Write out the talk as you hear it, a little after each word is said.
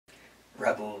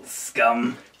Rebel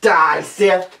scum. Die,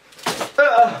 Sith!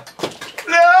 No!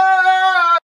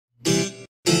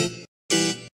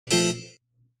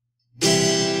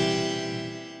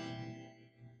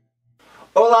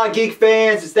 Hola, Geek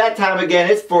fans! It's that time again.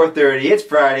 It's 4:30. It's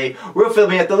Friday. We're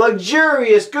filming at the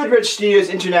luxurious Goodrich Studios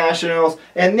Internationals,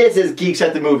 and this is Geeks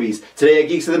at the Movies. Today at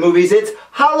Geeks at the Movies, it's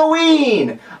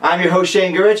Halloween! I'm your host,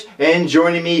 Shane Goodrich, and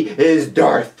joining me is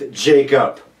Darth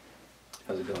Jacob.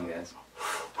 How's it going, guys?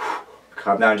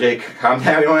 Calm down, Jake. Calm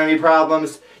down. We don't have any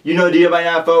problems. You know the deal by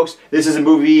now, folks. This is a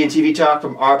movie and TV talk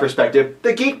from our perspective,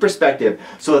 the geek perspective.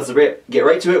 So let's get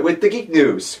right to it with the geek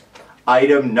news.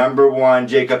 Item number one.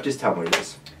 Jacob, just tell me what it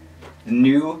is. The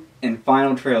new and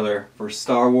final trailer for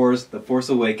Star Wars The Force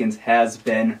Awakens has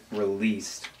been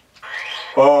released.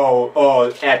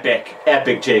 Oh, epic.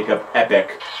 Epic, Jacob.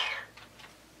 Epic.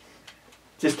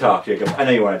 Just talk, Jacob. I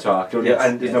know you want to talk.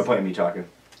 There's no point in me talking.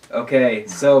 Okay,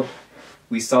 so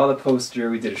we saw the poster,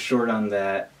 we did a short on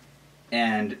that,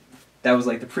 and that was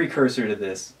like the precursor to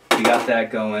this. We got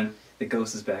that going. The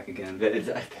ghost is back again.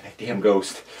 That damn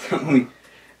ghost. we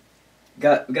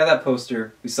got that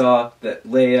poster. We saw that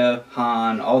Leia,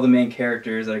 Han, all the main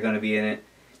characters that are going to be in it.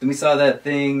 Then we saw that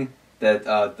thing, that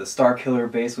the Star Killer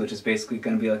base, which is basically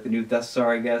going to be like the new Death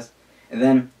Star, I guess. And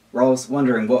then we're all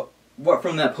wondering what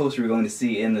from that poster we're going to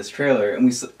see in this trailer.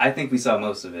 And I think we saw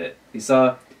most of it. We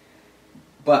saw,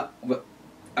 but what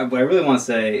I really want to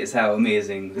say is how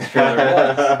amazing this trailer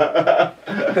was.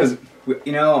 Because,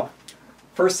 you know,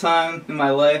 first time in my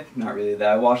life, not really that,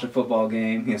 I watched a football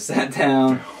game, you know, sat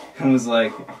down, and was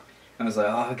like, oh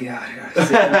god,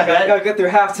 I gotta get through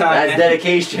halftime. That's man.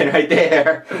 Dedication right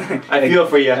there. I feel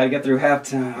for you. I gotta get through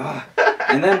halftime. Oh.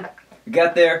 And then we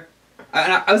got there.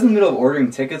 I was in the middle of ordering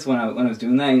tickets when I was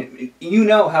doing that. And you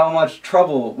know how much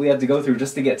trouble we had to go through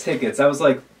just to get tickets. I was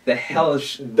like, the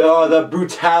hellish... Oh, the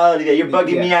brutality that you're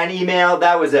bugging me on email,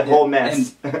 that was a whole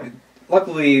mess. And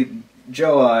luckily,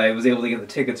 Joe was able to get the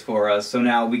tickets for us, so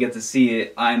now we get to see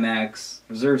it, IMAX,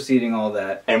 reserve seating, all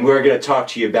that. And we're going to talk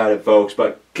to you about it, folks,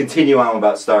 but continue on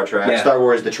about Star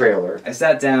Wars, the trailer. I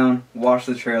sat down, watched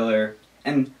the trailer,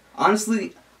 and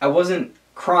honestly, I wasn't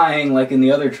crying like in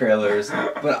the other trailers,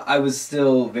 but I was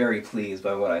still very pleased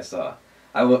by what I saw.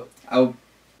 What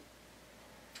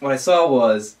I saw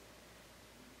was...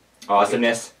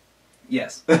 Awesomeness.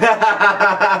 Yes.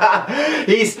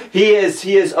 he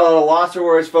is lost for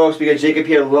words, folks, because Jacob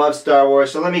here loves Star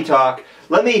Wars. So let me talk.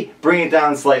 Let me bring it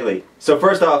down slightly. So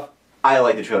first off, I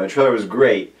like the trailer. The trailer was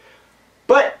great,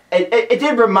 but it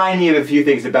did remind me of a few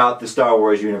things about the Star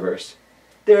Wars universe.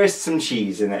 There's some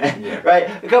cheese in it, yeah.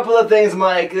 Right? A couple of things I'm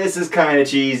like, this is kind of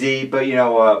cheesy, but you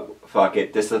know what? Fuck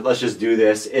it. Let's just do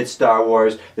this. It's Star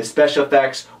Wars. The special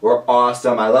effects were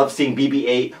awesome. I love seeing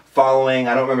BB-8 following,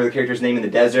 I don't remember the character's name, in the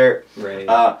desert. Right.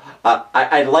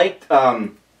 I liked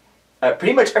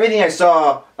pretty much everything I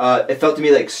saw. It felt to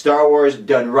me like Star Wars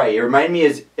done right. It reminded me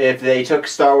as if they took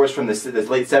Star Wars from the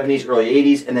late 70s, early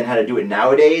 80s, and then had to do it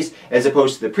nowadays, as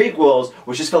opposed to the prequels,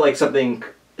 which just felt like something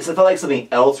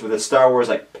else with a Star Wars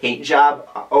like paint job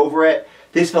over it.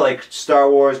 This felt like Star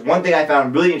Wars. One thing I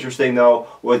found really interesting, though,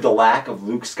 was the lack of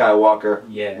Luke Skywalker.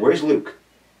 Yeah. Where's Luke?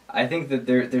 I think that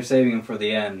they're saving him for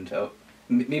the end.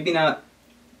 Maybe not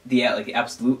the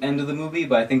absolute end of the movie,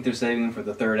 but I think they're saving him for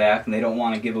the third act, and they don't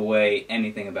want to give away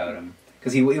anything about him.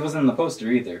 Because he wasn't in the poster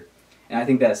either. And I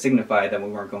think that signified that we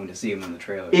weren't going to see him in the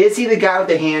trailer. Is he the guy with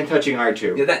the hand touching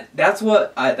R2? Yeah, that's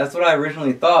what I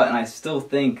originally thought, and I still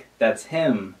think that's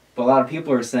him. But a lot of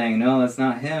people are saying, no, that's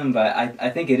not him, but I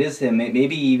think it is him.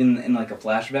 Maybe even in like a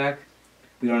flashback.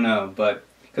 We don't know, but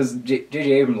because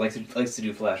J.J. Abrams likes to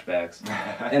do flashbacks.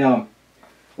 And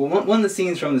well, one of the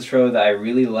scenes from this trailer that I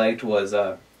really liked was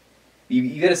you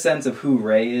get a sense of who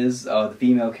Rey is, the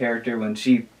female character, when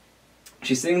she's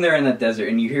sitting there in that desert,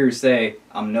 and you hear her say,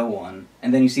 "I'm no one,"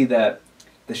 and then you see that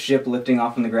the ship lifting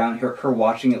off from the ground, her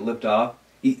watching it lift off.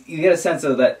 You get a sense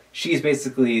of that she's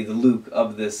basically the Luke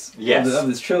of this of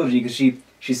this trilogy, because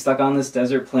she's stuck on this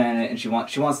desert planet and she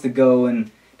wants to go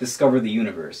and discover the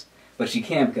universe, but she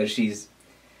can't because she's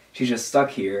just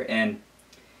stuck here. And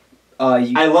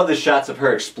I love the shots of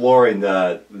her exploring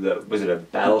the was it a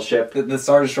battleship? The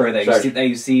Star Destroyer that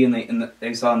you see that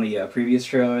you saw in the previous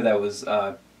trailer that was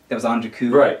on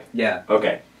Jakku. Right. Yeah.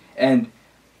 Okay. And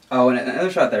and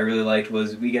another shot that I really liked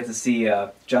was we get to see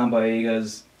John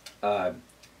Boyega's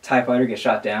TIE fighter get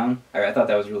shot down. I thought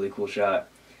that was a really cool shot.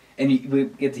 And we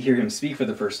get to hear him speak for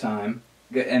the first time.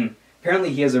 And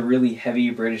apparently he has a really heavy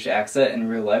British accent in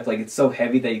real life. Like, it's so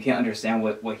heavy that you can't understand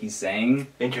what he's saying.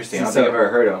 Interesting. I don't think I've ever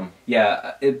heard him.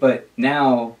 Yeah, but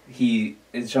now he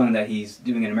is showing that he's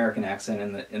doing an American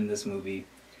accent in this movie.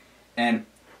 And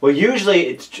Well, usually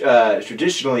it's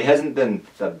traditionally hasn't been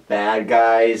the bad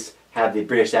guys have the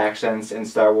British accents in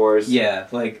Star Wars. Yeah,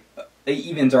 like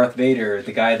even Darth Vader,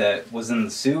 the guy that was in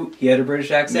the suit, he had a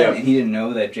British accent, and he didn't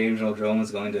know that James Earl Jones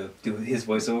was going to do his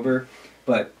voiceover,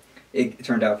 but it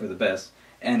turned out for the best.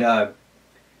 And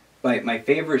my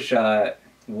favorite shot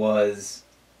was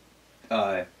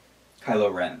Kylo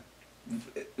Ren.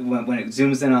 When it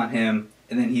zooms in on him,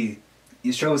 and then he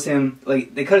shows him,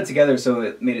 like, they cut it together so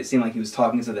it made it seem like he was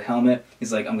talking to the helmet.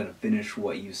 He's like, I'm going to finish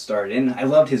what you started. And I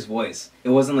loved his voice. It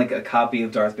wasn't like a copy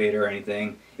of Darth Vader or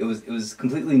anything. It was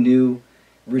completely new,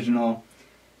 original.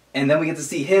 And then we get to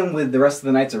see him with the rest of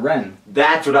the Knights of Ren.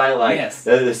 That's what I like. Yes.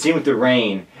 The scene with the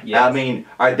rain. Yes. I mean,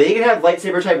 are they going to have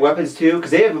lightsaber type weapons too?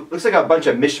 Because they have, looks like a bunch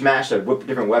of mishmash of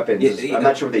different weapons. I'm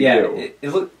not sure what they do. It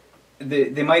look,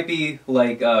 they might be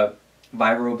like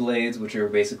vibro blades, which are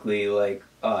basically like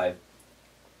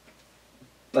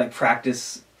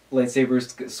practice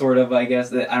lightsabers, sort of, I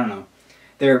guess. I don't know.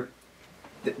 They're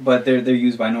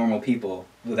used by normal people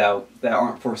that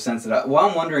aren't force sensitive. What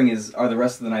I'm wondering is, are the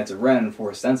rest of the Knights of Ren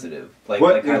force sensitive?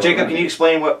 Jacob, can you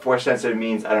explain what force sensitive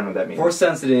means? I don't know what that means. Force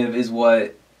sensitive is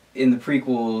what in the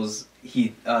prequels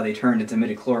they turned into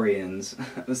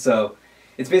midichlorians. So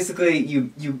it's basically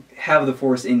you have the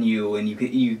force in you and you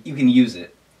can use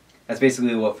it. That's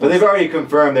basically what. But they've already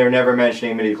confirmed they're never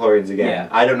mentioning midichlorians again. Yeah.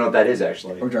 I don't know what that is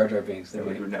actually. Or Jar Jar Binks. I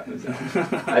mean,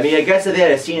 I guess if they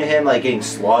had a scene of him like getting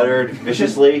slaughtered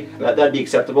viciously, that'd be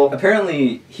acceptable.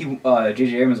 Apparently,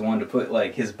 J.J. Abrams wanted to put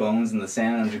like his bones in the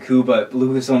sand on Jakku, but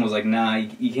Lucasfilm was like, "Nah,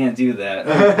 you can't do that."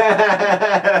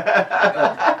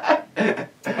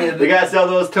 They gotta sell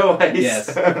those toys.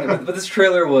 Yes, but this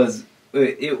trailer was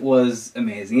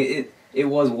amazing. It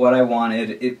was what I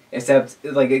wanted, except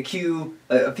like a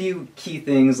few key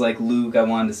things like Luke I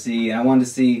wanted to see, and I wanted to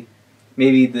see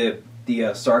maybe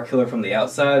the Star Killer from the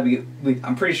outside.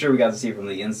 I'm pretty sure we got to see it from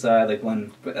the inside, like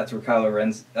that's where Kylo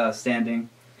Ren's standing.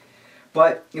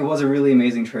 But it was a really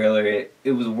amazing trailer.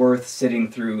 It was worth sitting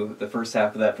through the first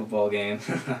half of that football game,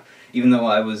 even though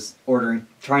I was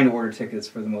trying to order tickets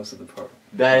for the most of the part.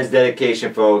 That is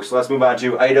dedication, folks. Let's move on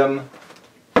to item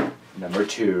number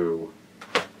 2.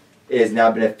 It has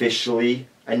now been officially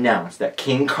announced that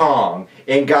King Kong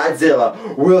and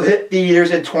Godzilla will hit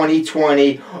theaters in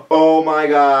 2020. Oh my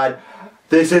god.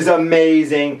 This is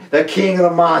amazing. The king of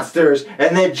the monsters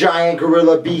and the giant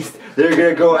gorilla beast. They're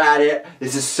going to go at it.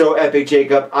 This is so epic,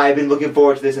 Jacob. I've been looking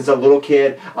forward to this since a little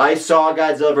kid. I saw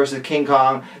Godzilla vs. King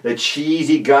Kong, the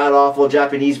cheesy, god-awful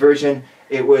Japanese version.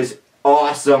 It was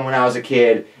awesome when I was a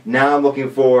kid. Now I'm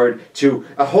looking forward to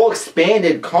a whole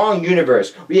expanded Kong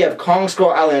universe. We have Kong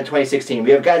Skull Island in 2016. We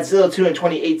have Godzilla 2 in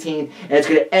 2018. And it's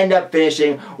going to end up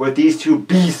finishing with these two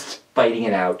beasts fighting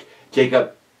it out.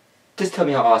 Jacob, just tell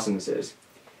me how awesome this is.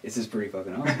 This is pretty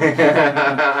fucking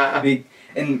awesome.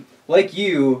 And like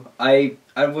you, I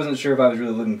wasn't sure if I was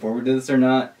really looking forward to this or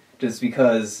not, just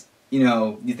because, you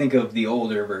know, you think of the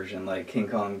older version, like King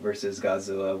Kong versus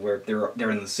Godzilla, where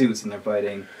they're in the suits and they're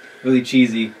fighting. Really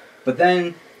cheesy. But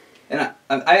then, and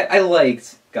I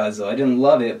liked Godzilla. I didn't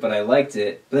love it, but I liked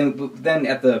it. But then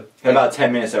at the... about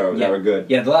 10 minutes that were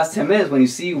good. Yeah, the last 10 minutes, when you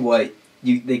see what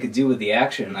they could do with the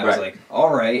action, I was like,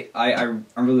 alright, I'm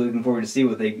really looking forward to see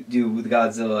what they do with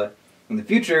Godzilla in the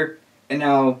future. And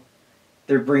now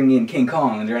they're bringing in King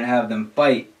Kong, and they're going to have them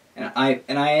fight. And I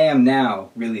am now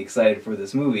really excited for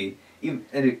this movie. And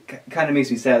it kind of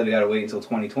makes me sad that we got to wait until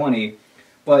 2020.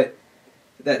 But...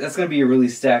 That's going to be a really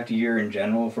stacked year in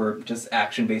general for just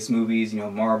action-based movies, you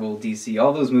know, Marvel, DC,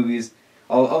 all those movies.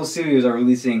 All studios are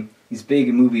releasing these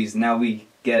big movies, and now we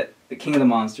get the King of the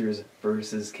Monsters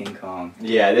versus King Kong.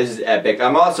 Yeah, this is epic.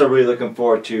 I'm also really looking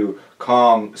forward to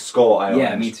Kong Skull Island.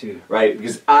 Yeah, me too. Right,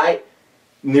 because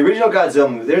in the original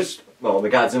Godzilla movie, the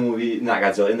Godzilla movie, not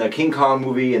Godzilla, in the King Kong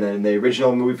movie, and then the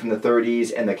original movie from the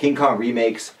 30s, and the King Kong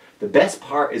remakes, the best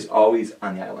part is always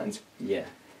on the islands. Yeah.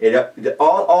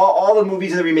 All the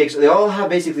movies and the remakes, they all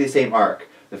have basically the same arc.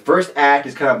 The first act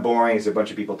is kind of boring. It's a bunch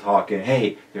of people talking.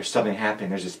 Hey, there's something happening.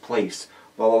 There's this place.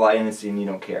 Blah, blah, blah. And you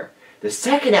don't care. The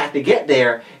second act, they get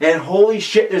there, and holy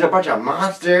shit, there's a bunch of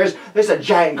monsters. There's a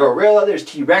giant gorilla. There's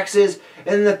T-Rexes.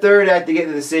 And then the third act, they get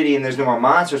to the city, and there's no more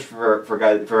monsters for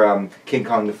King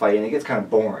Kong to fight, and it gets kind of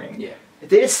boring. Yeah. If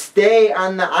they just stay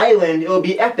on the island, it'll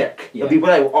be epic. Yeah. It'll be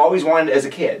what I always wanted as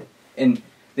a kid. And...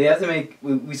 they have to make,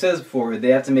 we said this before, they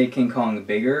have to make King Kong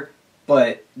bigger,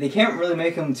 but they can't really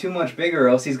make him too much bigger or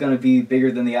else he's going to be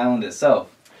bigger than the island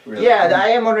itself. Really. Yeah, I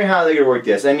am wondering how they're going to work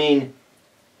this. I mean,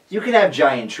 you can have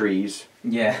giant trees.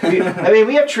 Yeah.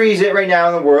 we have trees right now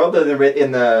in the world,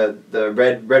 in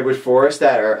the redwood forest,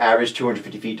 that are average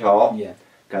 250 feet tall. Yeah.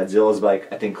 Godzilla's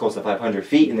like, I think, close to 500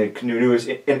 feet in the newest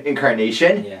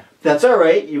incarnation. Yeah. That's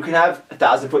alright, you can have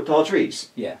 1,000-foot tall trees.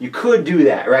 Yeah. You could do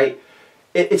that, right?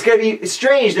 It's gonna be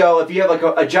strange though if you have like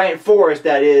a giant forest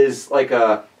that is like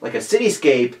a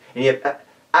cityscape, and you have,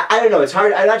 I don't know. It's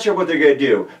hard. I'm not sure what they're gonna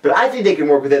do, but I think they can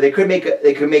work with it. They could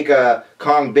make a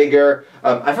Kong bigger.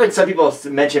 I've heard some people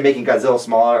mention making Godzilla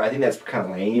smaller. I think that's kind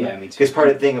of lame. Yeah, me too. Because part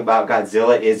of the thing about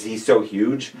Godzilla is he's so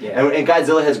huge, Yeah. and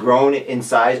Godzilla has grown in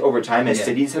size over time as Yeah.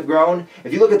 cities have grown.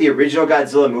 If you look at the original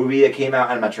Godzilla movie that came out,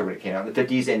 I'm not sure when it came out, in the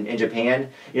 50s in Japan.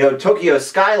 You know, Tokyo's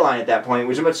skyline at that point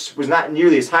was not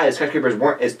nearly as high. The skyscrapers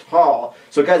weren't as tall,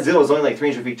 so Godzilla was only like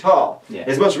 300 feet tall. Yeah.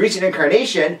 His most recent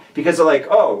incarnation, because they're like,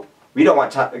 oh, we don't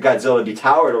want Godzilla to be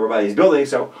towered over by these buildings,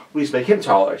 so we just make him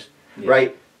taller,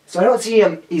 right? So I don't see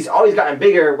him. He's always gotten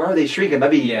bigger. Why would they shrink him?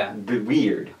 That'd be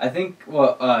weird. I think,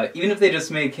 well, even if they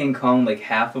just made King Kong like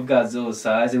half of Godzilla's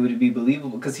size, it would be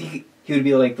believable because he would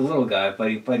be like the little guy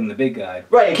fighting the big guy.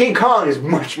 Right, and King Kong is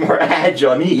much more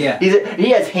agile. I mean,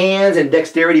 he has hands and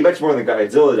dexterity much more than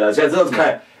Godzilla does. Godzilla's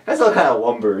kind of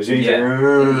lumbers. He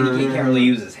can't really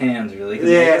use his hands really. Cause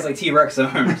he has like T-Rex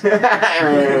arms.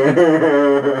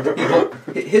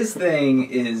 His thing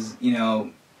is, you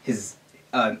know, his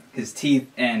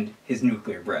teeth and his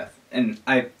nuclear breath, and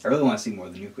I really want to see more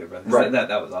of the nuclear breath. Right. That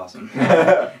was awesome.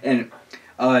 And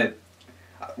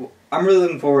I'm really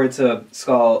looking forward to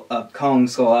Kong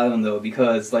Skull Island though,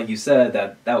 because like you said,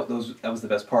 that was the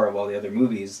best part of all the other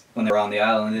movies when they were on the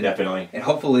island. And, definitely. And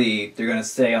hopefully they're gonna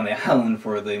stay on the island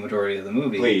for the majority of the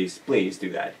movie. Please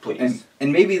do that, please.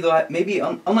 And maybe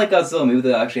unlike Godzilla, maybe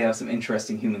they'll actually have some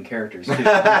interesting human characters too.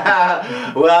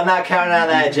 Well, I'm not counting on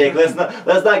that, Jake. Let's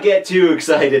not get too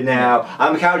excited now.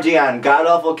 I'm counting on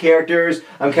god-awful characters.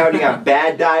 I'm counting on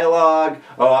bad dialogue.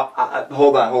 Oh,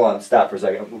 hold on, stop for a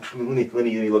second. Let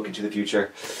me look into the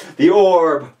future. The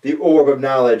orb of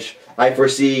knowledge. I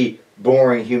foresee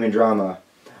boring human drama.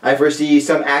 I foresee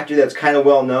some actor that's kind of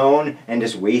well known and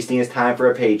just wasting his time for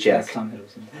a paycheck. That's Tom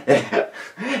Hiddleston.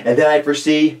 And then I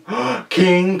foresee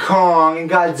King Kong and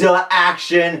Godzilla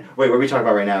action. Wait, what are we talking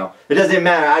about right now? It doesn't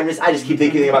matter. I just keep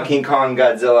thinking about King Kong and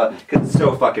Godzilla because it's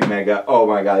so fucking mega. Oh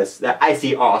my god, I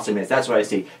see awesomeness. That's what I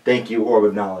see. Thank you, Orb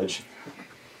of Knowledge.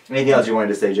 Anything else you wanted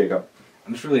to say, Jacob?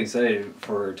 I'm just really excited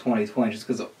for 2020 just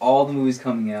because of all the movies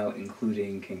coming out,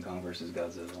 including King Kong vs.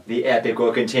 Godzilla. The epic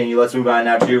will continue. Let's move on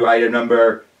now to item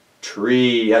number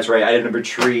 3. That's right, item number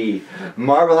 3.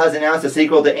 Marvel has announced a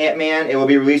sequel to Ant-Man. It will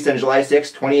be released on July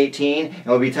 6, 2018, and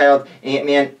will be titled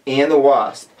Ant-Man and the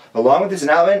Wasp. Along with this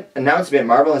announcement,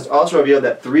 Marvel has also revealed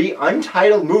that 3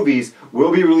 untitled movies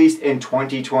will be released in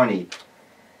 2020.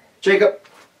 Jacob,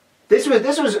 this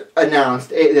was announced,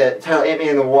 the title Ant-Man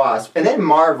and the Wasp, and then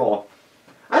Marvel.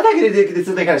 I thought they did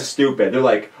something kind of stupid. They're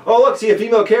like, oh look, see, a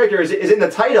female character is in the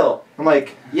title. I'm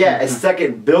like, yeah, a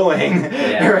second billing,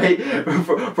 right?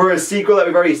 For a sequel that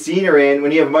we've already seen her in,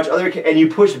 when you have much other, and you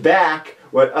push back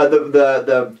what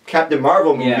the Captain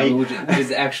Marvel movie, which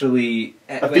is actually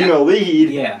a female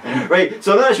lead, right?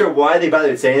 So I'm not sure why they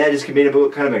bothered saying that. It just made it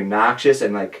look kind of obnoxious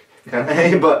and like,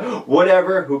 but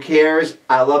whatever. Who cares?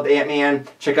 I love Ant-Man.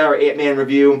 Check out our Ant-Man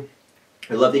review.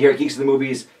 I'd love to hear Geeks of the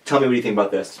Movies. Tell me what you think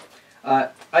about this.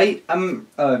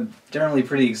 I'm generally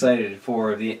pretty excited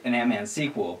for an Ant-Man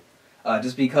sequel,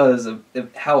 just because of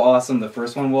how awesome the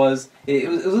first one was. It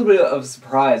was a little bit of a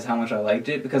surprise how much I liked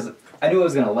it, because I knew I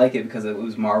was gonna like it because it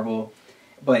was Marvel,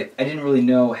 but I didn't really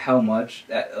know how much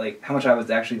I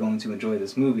was actually going to enjoy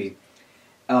this movie.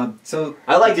 So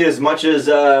I liked it as much as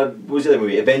what was the other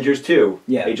movie? Avengers 2.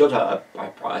 Yeah. Age of Ultron.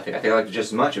 I think I liked it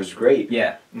just as much. It was great.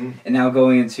 Yeah. And now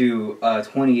going into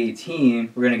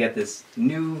 2018, we're gonna get this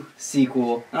new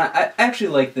sequel. And I actually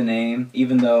like the name,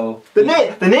 even though the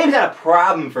name's not a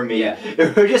problem for me. Yeah.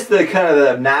 It was just the kind of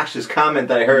the obnoxious comment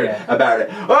that I heard about it.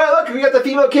 Oh look, we got the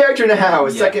female character now.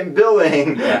 Second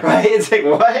billing. Yeah. Right? It's like,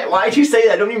 what? Why'd you say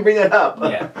that? Don't even bring that up.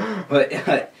 Yeah.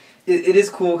 But. It is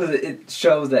cool because it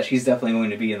shows that she's definitely going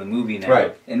to be in the movie now,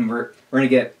 right? And we're gonna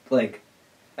get like,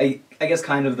 I guess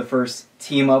kind of the first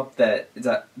team up that is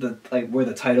where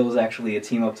the title is actually a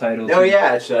team up title. Oh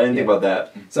yeah, I didn't think about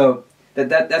that. So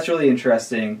that's really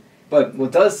interesting. But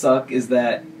what does suck is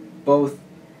that both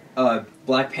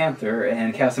Black Panther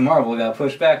and Captain Marvel got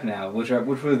pushed back now, which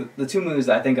were the 2 movies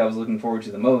that I think I was looking forward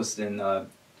to the most in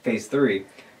Phase 3.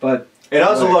 But it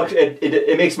also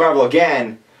it makes Marvel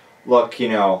again look, you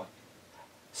know,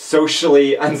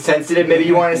 socially unsensitive, maybe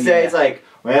you want to say. It's like,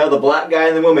 well, the black guy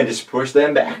and the woman, just push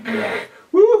them back. Yeah.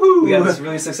 Woohoo! We got this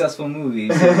really successful movie,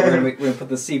 so we're gonna put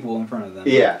the sequel in front of them.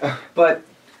 Yeah. But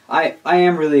I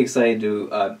am really excited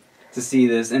to see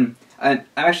this, and I'm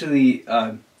actually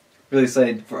really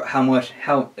excited for how much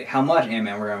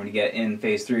Ant-Man we're going to get in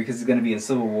Phase 3, because he's going to be in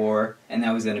Civil War, and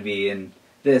now he's going to be in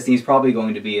this, and he's probably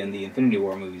going to be in the Infinity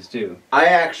War movies too.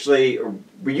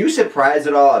 Were you surprised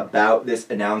at all about this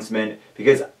announcement?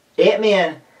 Because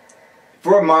Ant-Man,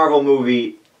 for a Marvel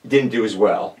movie, didn't do as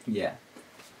well. Yeah.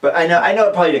 But I know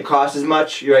it probably didn't cost as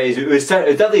much. You're right. It was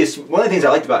definitely one of the things I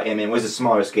liked about Ant-Man was the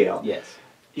smaller scale. Yes.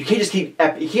 You can't just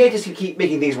keep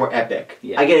making things more epic.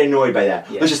 Yeah. I get annoyed by that.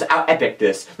 Yeah. Let's just out-epic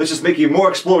this. Let's just make you more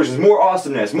explosions, more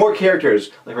awesomeness, more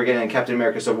characters, like we're getting in Captain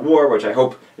America: Civil War, which I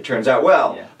hope it turns out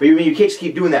well. Yeah. But you can't just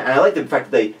keep doing that. And I like the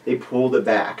fact that they pulled it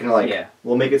back and they're like,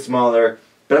 we'll make it smaller.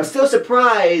 But I'm still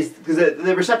surprised because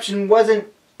the reception wasn't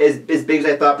as big as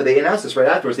I thought. But they announced this right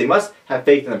afterwards. They must have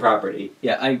faith in the property.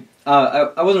 Yeah,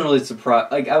 I wasn't really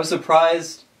surprised. Like, I was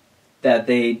surprised that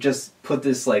they just put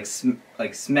this like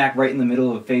smack right in the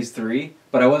middle of Phase 3,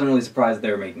 but I wasn't really surprised that they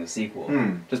were making a sequel.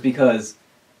 Just because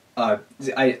I'm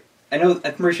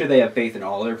pretty sure they have faith in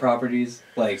all their properties,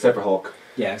 like Except for Hulk.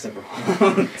 Yeah, except for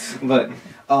Hulk. But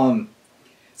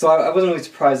so I wasn't really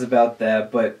surprised about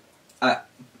that, but I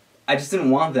just didn't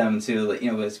want them to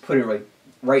just put it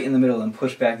right in the middle and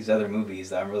push back these other movies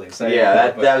that I'm really excited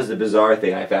about. Yeah, that was the bizarre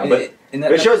thing I found. But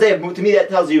it shows to me that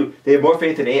tells you they have more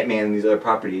faith in Ant-Man than these other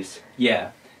properties.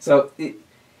 Yeah. So they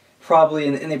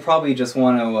probably just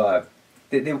want to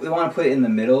they want to put it in the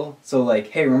middle. So like,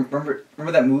 hey, remember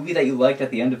that movie that you liked at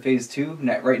the end of Phase 2?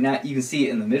 Right now you can see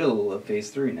it in the middle of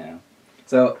Phase 3 now.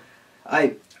 So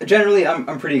I'm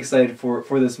pretty excited for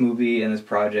this movie and this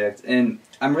project, and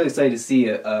I'm really excited to see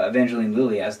Evangeline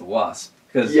Lilly as the Wasp.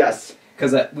 Because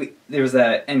there was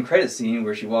that end credit scene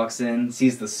where she walks in,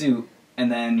 sees the suit,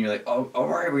 and then you're like, oh,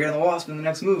 alright, we're getting the Wasp in the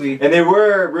next movie. And they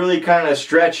were really kind of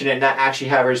stretching it, not actually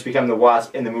have her just become the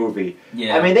Wasp in the movie.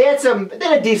 Yeah. I mean, they had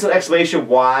a decent explanation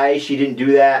why she didn't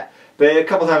do that, but a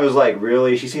couple times it was like,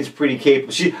 really? She seems pretty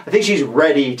capable. I think she's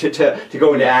ready to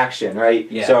go into action, right?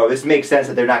 Yeah. So this makes sense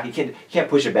that they're not, you can't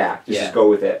push it back. Just go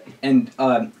with it. And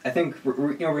I think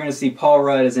we're going to see Paul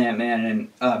Rudd as Ant-Man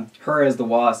and her as the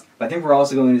Wasp, but I think we're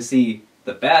also going to see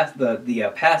the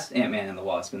past Ant-Man and the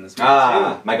Wasp in this movie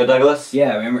too. Michael Douglas.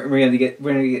 Yeah, we're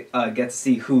gonna get to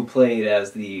see who played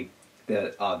as the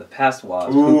past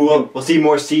Wasp. Ooh, we'll see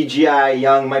more CGI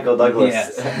young Michael Douglas.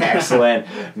 Yes. Excellent.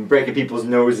 Breaking people's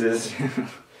noses.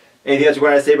 Anything else you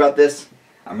want to say about this?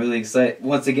 I'm really excited.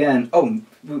 Once again, we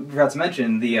forgot to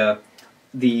mention the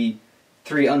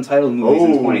 3 untitled movies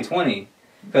in 2020.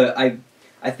 I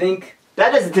think.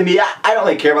 That doesn't, to me, I don't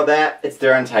really care about that. It's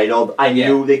untitled. I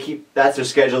knew that's their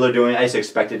schedule they're doing. I just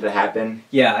expect it to happen.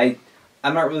 Yeah,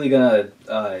 I'm not really gonna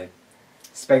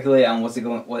speculate on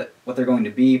what they're going to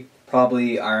be.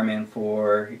 Probably Iron Man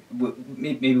 4,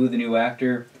 maybe with a new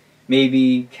actor,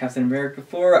 maybe Captain America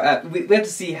 4. We have to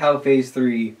see how Phase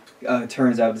 3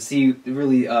 turns out to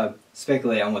really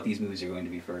speculate on what these movies are going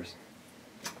to be first.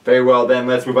 Very well, then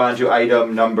let's move on to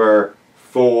item number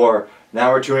 4.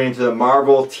 Now we're tuning into the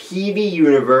Marvel TV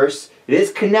universe. It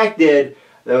is connected.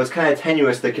 That was kind of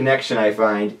tenuous, the connection, I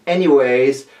find.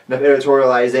 Anyways, enough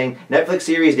editorializing. Netflix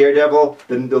series Daredevil,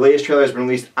 the latest trailer has been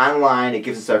released online. It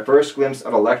gives us our first glimpse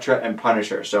of Elektra and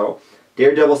Punisher. So,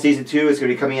 Daredevil Season 2 is going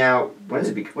to be coming out. When is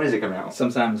it coming out?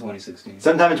 Sometime in 2016.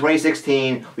 Sometime in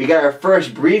 2016. We got our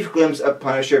first brief glimpse of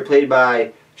Punisher, played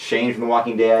by Shane from The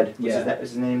Walking Dead. What's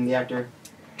his name, the actor?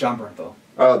 Jon Bernthal.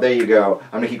 Oh, there you go.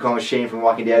 I'm going to keep calling him Shane from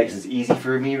Walking Dead because it's easy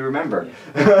for me to remember.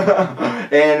 Yeah.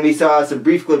 And we saw some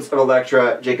brief glimpse of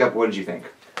Elektra. Jacob, what did you think?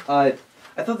 I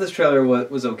thought this trailer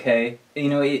was okay.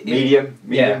 Medium?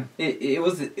 Yeah.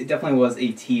 It definitely was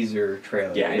a teaser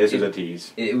trailer. Yeah, this was a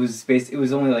tease. It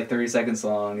was only like 30 seconds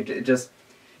long. It just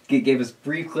gave us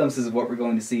brief glimpses of what we're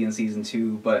going to see in Season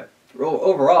 2, but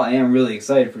overall I am really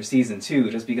excited for Season 2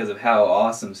 just because of how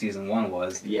awesome Season 1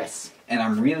 was. Yes. And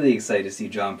I'm really excited to see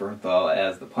Jon Bernthal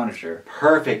as the Punisher.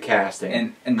 Perfect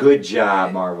casting. And good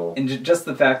job, Marvel. And just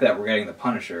the fact that we're getting the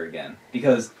Punisher again.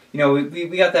 Because,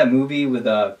 we got that movie with,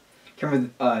 can't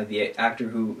remember the actor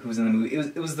who was in the movie.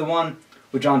 It was the one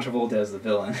with John Travolta as the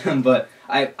villain. But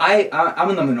I'm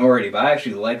in the minority, but I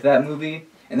actually like that movie.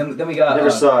 And then we got... I never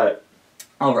saw it.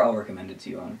 I'll recommend it to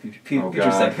you on a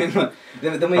future segment.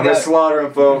 then we I'm going to slaughter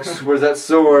him, folks. Where's that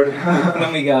sword?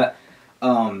 Then we got...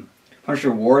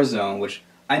 Punisher Warzone, which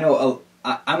I know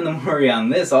I'm in the minority on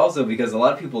this also because a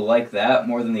lot of people like that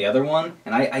more than the other one,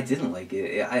 and I didn't like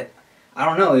it. I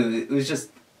don't know, it was just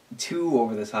too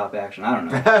over the top action. I don't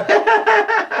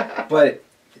know. But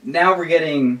now we're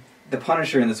getting the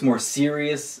Punisher in this more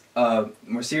serious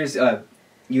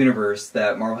universe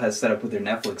that Marvel has set up with their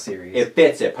Netflix series. It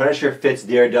fits it. Punisher fits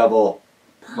Daredevil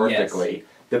perfectly. Yes.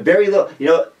 The very little,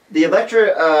 the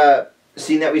Elektra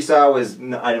scene that we saw was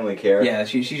I didn't really care. Yeah,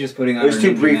 she's just putting on. It was her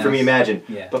too ninja brief for me to mask.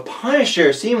 imagine. Yeah. But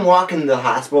Punisher, seeing him walk into the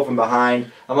hospital from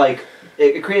behind, I'm like,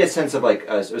 it created a sense of like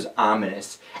it was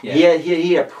ominous. Yeah.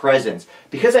 He had a presence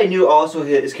because I knew also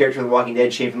his character from The Walking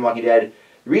Dead, Shane from The Walking Dead.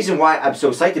 The reason why I'm so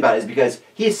psyched about it is because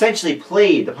he essentially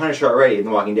played the Punisher already in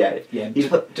The Walking Dead. Yeah,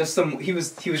 he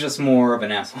was just more of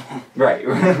an asshole. Right,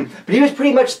 but he was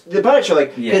pretty much the Punisher,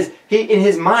 like because he in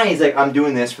his mind he's like, I'm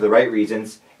doing this for the right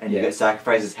reasons, and you got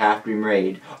sacrifices have to be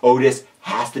made. Otis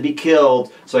has to be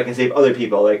killed so I can save other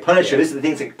people. Like Punisher, this is the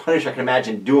things like Punisher I can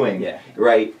imagine doing. Yeah,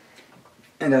 right.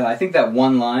 And I think that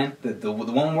one line, the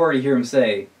one word you hear him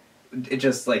say, it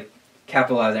just like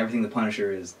capitalized everything the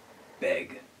Punisher is.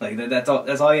 Beg. Like that's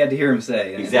all you had to hear him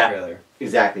say in the trailer.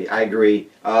 Exactly, I agree.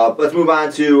 Let's move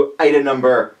on to item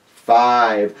number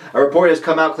 5. A report has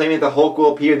come out claiming that the Hulk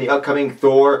will appear in the upcoming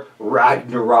Thor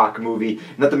Ragnarok movie,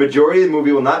 and that the majority of the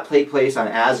movie will not take place on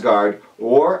Asgard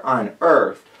or on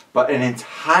Earth, but an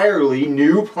entirely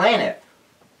new planet.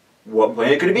 What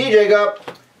planet could it be, Jacob?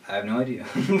 I have no idea,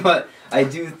 but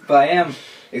I am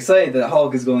excited that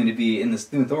Hulk is going to be in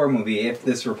this new Thor movie if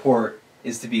this report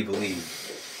is to be believed,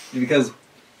 because.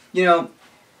 You know,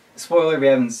 spoiler, we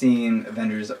haven't seen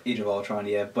Avengers Age of Ultron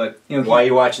yet, but, you know... Why are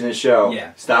you watching this show?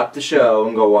 Yeah. Stop the show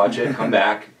and go watch it, come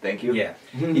back, thank you. Yeah.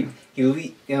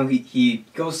 He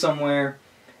goes somewhere,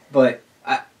 but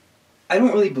I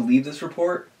don't really believe this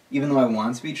report, even though I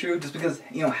want it to be true, just because,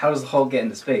 you know, how does the Hulk get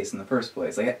into space in the first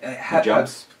place? Like, he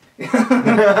jumps. You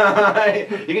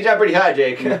can jump pretty high,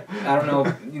 Jake. I don't know.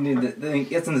 He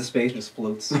gets into space and just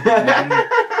floats.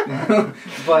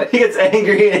 But he gets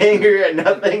angry at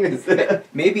nothing.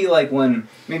 Maybe like when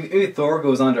maybe Thor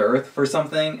goes onto Earth for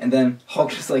something, and then Hulk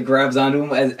just like grabs onto him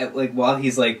like while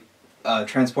he's like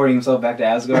transporting himself back to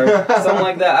Asgard, something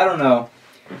like that. I don't know.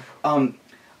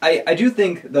 I do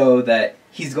think though that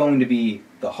he's going to be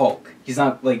the Hulk. He's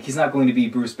not going to be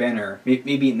Bruce Banner.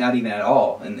 Maybe not even at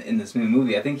all in this new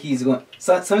movie. I think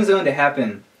something's going to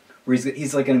happen where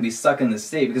he's like going to be stuck in this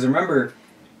state, because remember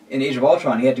in Age of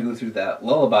Ultron he had to go through that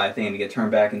lullaby thing to get turned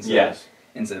back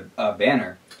into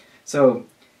Banner. So,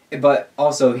 but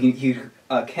also he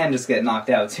can just get knocked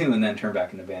out too and then turn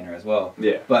back into Banner as well.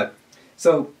 Yeah. But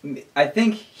so I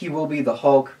think he will be the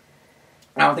Hulk.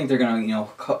 I don't think they're going to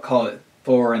call it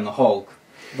Thor and the Hulk,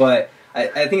 but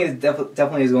I think it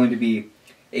definitely is going to be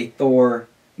a Thor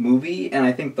movie, and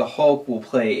I think the Hulk will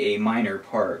play a minor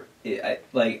part. I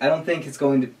don't think it's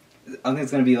going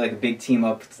to be like a big team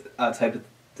up type of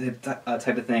thing. I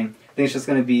think it's just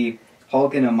going to be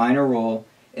Hulk in a minor role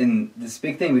in this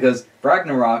big thing, because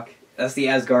Ragnarok, that's the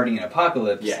Asgardian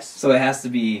apocalypse. Yes. So it has to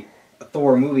be a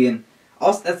Thor movie, and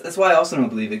also that's why I also don't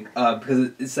believe it,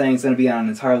 because it's saying it's going to be on an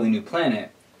entirely new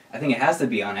planet. I think it has to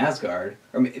be on Asgard,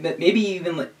 or maybe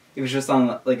even like, if it was just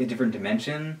on like a different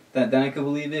dimension, then I could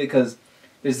believe it, because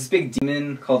there's this big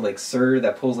demon called like Sur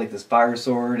that pulls like this fire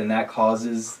sword, and that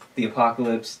causes the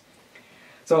apocalypse.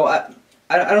 So I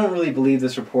don't really believe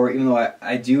this report, even though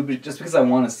I do, but just because I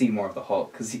want to see more of the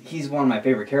Hulk, because he's one of my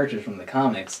favorite characters from the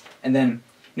comics. And then,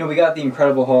 we got the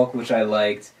Incredible Hulk, which I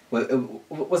liked. Well, it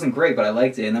wasn't great, but I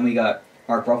liked it. And then we got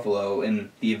Mark Ruffalo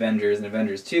in the Avengers and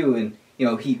Avengers 2, and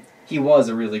he was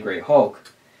a really great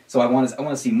Hulk. So I want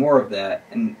to see more of that,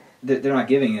 and they're not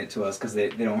giving it to us because they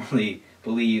don't really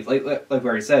believe, like we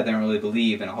already said, they don't really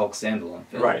believe in a Hulk standalone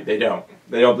film. Right, they don't.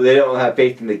 They don't have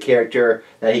faith in the character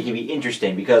that he can be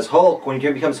interesting, because Hulk, when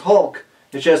he becomes Hulk,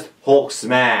 it's just Hulk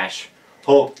smash,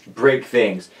 Hulk break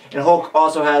things, and Hulk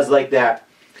also has like that.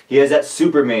 He has that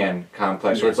Superman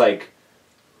complex where it's like,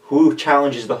 who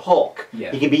challenges the Hulk?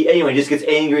 Yeah. He can be anyone. He just gets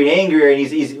angrier and angrier, and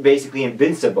he's basically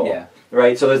invincible. Yeah.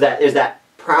 Right. So there's that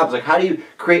problem. Like, how do you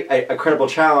create a credible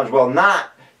challenge while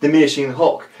not diminishing the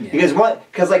Hulk? Yeah.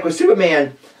 Because like with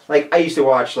Superman, like I used to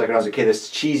watch like when I was a kid this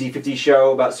cheesy '50s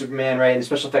show about Superman, right? And the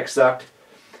special effects sucked.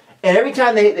 And every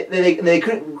time they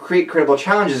couldn't create credible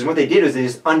challenges, and what they did was they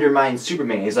just undermined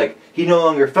Superman. He's like, he no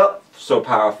longer felt so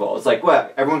powerful. It's like,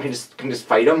 what? Everyone can just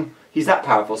fight him? He's not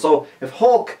powerful. So if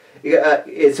Hulk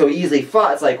is so easily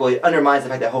fought, it's like, well, it undermines the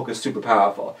fact that Hulk is super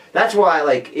powerful. That's why,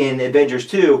 like in Avengers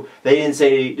 2, they didn't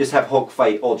say just have Hulk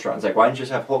fight Ultron. It's like, why didn't you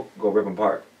just have Hulk go rip him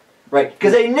apart? Right?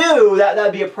 Because they knew that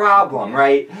would be a problem,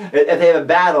 right? If they have a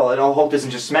battle and Hulk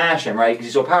doesn't just smash him, right? Because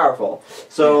he's so powerful.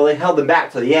 So they held him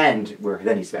back to the end, where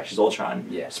then he smashes Ultron.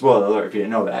 Yeah. Spoiler alert if you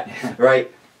didn't know that, right?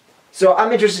 So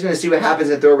I'm interested to see what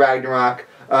happens in Thor Ragnarok.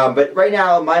 But right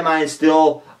now, my mind is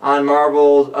still on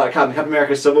Marvel's Captain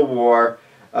America Civil War.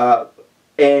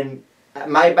 And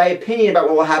my opinion about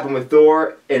what will happen with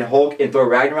Thor and Hulk and Thor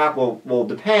Ragnarok will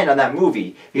depend on that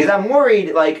movie. Because I'm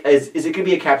worried, like, is it going to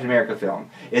be a Captain America film?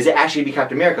 Is it actually be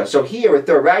Captain America? So here with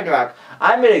Thor Ragnarok,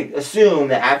 I'm going to assume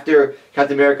that after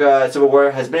Captain America Civil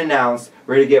War has been announced,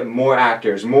 we're going to get more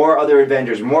actors, more other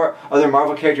Avengers, more other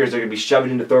Marvel characters that are going to be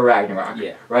shoved into Thor Ragnarok.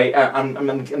 Yeah. Right?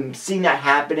 I'm seeing that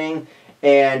happening,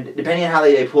 and depending on how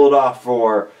they pull it off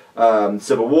for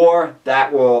Civil War,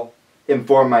 that will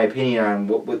inform my opinion on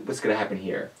what's going to happen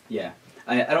here. Yeah.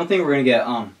 I don't think we're going to get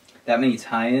that many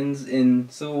tie-ins in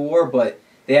Civil War, but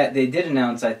they did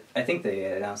announce, I think they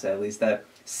announced at least, that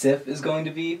Sif is going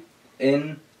to be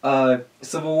in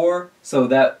Civil War, so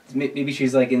that maybe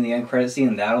she's like in the end credit scene,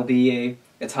 and that'll be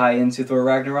a tie-in to Thor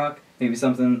Ragnarok. Maybe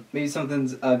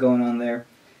something's going on there.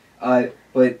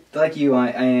 But like you, I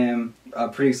am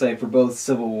pretty excited for both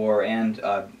Civil War and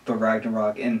Thor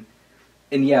Ragnarok, and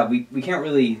yeah, we can't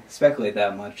really speculate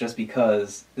that much just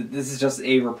because this is just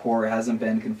a report, it hasn't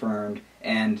been confirmed,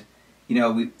 and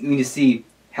we need to see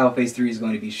how Phase 3 is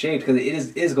going to be shaped, because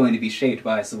it is going to be shaped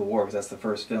by Civil War, because that's the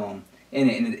first film, and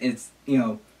it's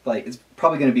like it's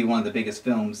probably going to be one of the biggest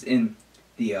films in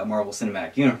the Marvel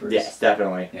Cinematic Universe. Yes,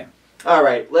 definitely. Yeah. All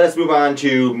right, let us move on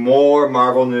to more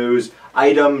Marvel news.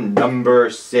 Item number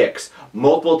 6.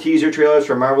 Multiple teaser trailers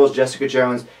for Marvel's Jessica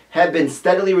Jones have been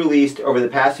steadily released over the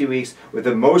past few weeks, with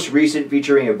the most recent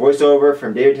featuring a voiceover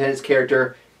from David Tennant's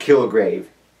character, Kilgrave,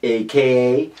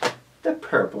 a.k.a. the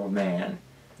Purple Man.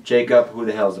 Jacob, who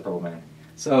the hell is the Purple Man?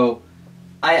 So,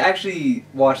 I actually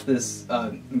watched this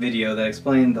video that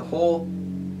explained the whole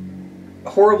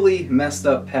horribly messed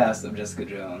up past of Jessica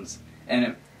Jones,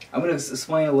 and I'm going to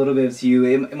explain a little bit to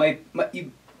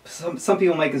you. Some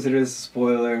people might consider this a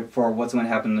spoiler for what's going to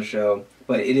happen in the show,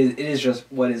 but it is just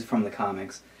what is from the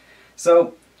comics.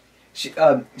 So, she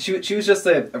was just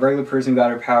a regular person who got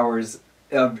her powers,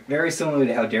 very similar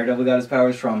to how Daredevil got his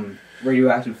powers from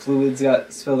radioactive fluids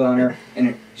got spilled on her,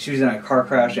 and she was in a car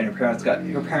crash, and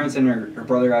her parents and her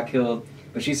brother got killed,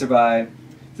 but she survived.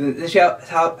 So then she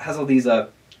has all these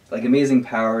like amazing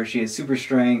powers. She has super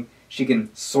strength. She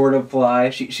can sort of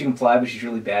fly. She can fly, but she's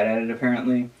really bad at it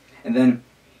apparently. And then,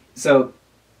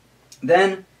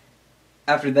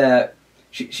 after that,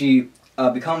 she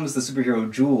becomes the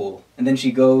superhero Jewel, and then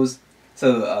she goes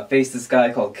to face this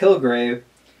guy called Kilgrave,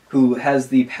 who has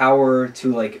the power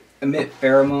to like emit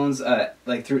pheromones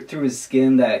like through his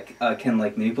skin that can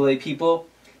like manipulate people.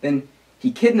 Then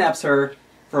he kidnaps her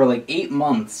for like 8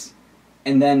 months,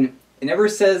 and then it never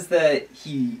says that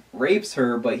he rapes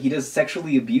her, but he does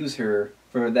sexually abuse her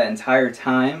for that entire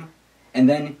time. And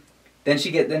then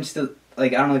she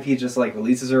like, I don't know if he just like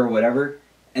releases her or whatever,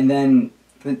 and then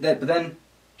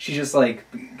she just like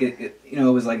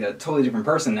was like a totally different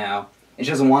person now, and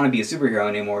she doesn't want to be a superhero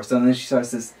anymore. So then she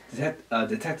starts this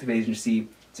detective agency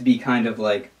to be kind of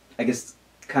like, I guess,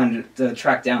 kind of to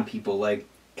track down people like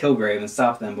Kilgrave and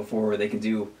stop them before they can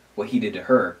do what he did to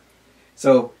her.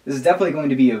 So this is definitely going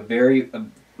to be a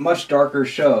much darker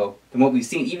show than what we've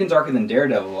seen, even darker than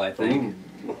Daredevil, I think.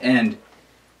 Ooh. And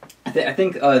I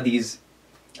think these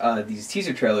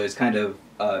teaser trailers kind of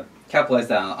capitalized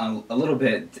that on a little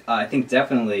bit. I think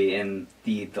definitely in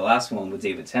the last one with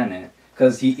David Tennant,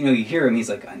 because you hear him, he's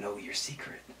like, "I know your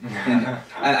secret," and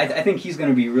I think he's going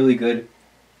to be really good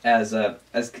as the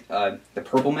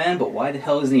Purple Man. But why the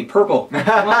hell isn't he purple? Come on.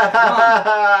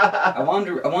 I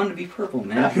wanted to be purple,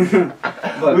 man.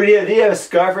 But, do you have a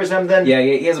scarf or something? Yeah,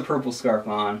 he has a purple scarf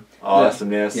on.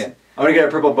 Awesomeness. Yeah. I'm gonna get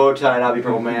a purple bow tie and I'll be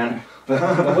Purple Man.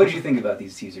 But what did you think about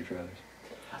these teaser trailers?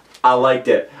 I liked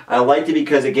it. I liked it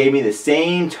because it gave me the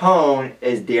same tone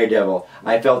as Daredevil.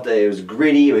 I felt that it was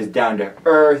gritty, it was down to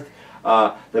earth.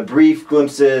 The brief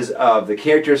glimpses of the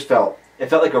characters felt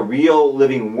like a real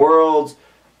living world,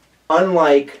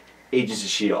 unlike Agents of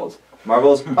S.H.I.E.L.D.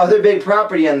 Marvel's other big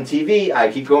property on TV.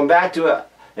 I keep going back to it.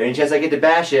 Every chance I get to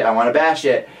bash it, I want to bash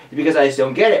it. Because I just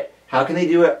don't get it. How can they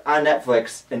do it on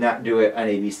Netflix and not do it on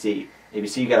ABC?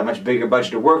 ABC, you got a much bigger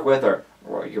budget to work with, or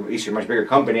at least you're a much bigger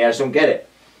company. I just don't get it.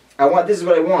 This is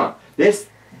what I want.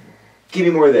 Give me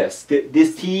more of this.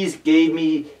 This tease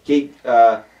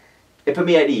it put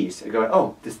me at ease. I go,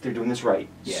 oh, they're doing this right.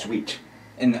 Yeah. Sweet.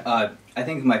 And I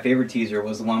think my favorite teaser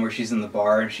was the one where she's in the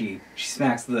bar and she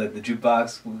smacks the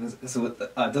jukebox, so it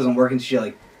doesn't work, and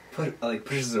she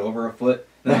pushes it over her foot.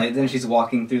 And then she's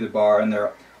walking through the bar and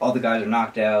all the guys are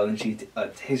knocked out, and she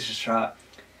takes a shot.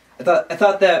 I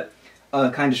thought that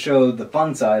kind of showed the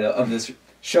fun side of this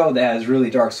show that has really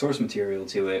dark source material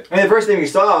to it. And the first thing we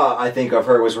saw, I think, of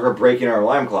her was her breaking her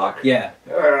alarm clock. Yeah.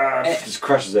 Just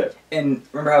crushes it. And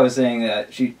remember how I was saying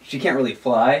that she can't really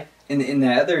fly? In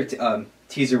that other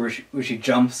teaser where she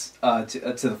jumps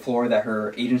to the floor that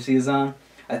her agency is on.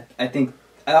 I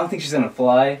don't think she's gonna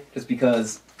fly just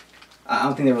because I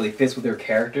don't think that really fits with her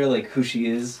character, like who she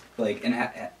is, like and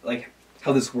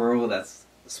how this world that's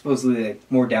supposedly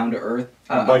like more down to earth.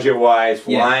 Budget wise,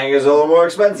 flying is a little more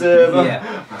expensive.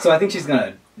 Yeah, so I think she's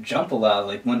gonna jump a lot,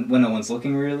 like when no one's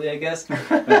looking, really, I guess.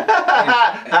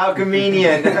 How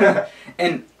convenient.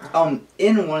 And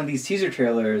in one of these teaser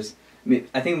trailers,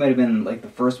 I think it might have been like the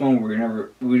first one where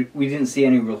we didn't see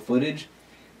any real footage.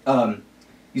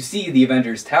 You see the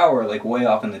Avengers Tower like way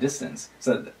off in the distance,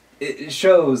 so it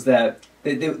shows that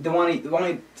they want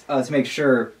to make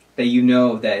sure that you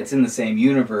know that it's in the same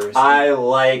universe. I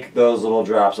like those little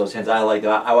drops, those hints. I like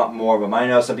that. I want more of them. I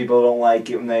know some people don't like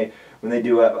it when they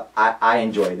do it. I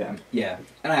enjoy them. Yeah,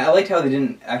 and I liked how they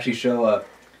didn't actually show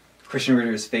Christian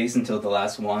Ritter's face until the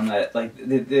last one. Like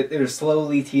they were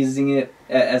slowly teasing it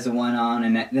as it went on,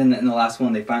 and then in the last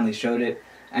one they finally showed it.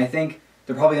 And I think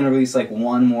they're probably going to release like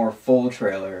one more full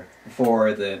trailer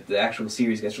before the actual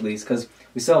series gets released, because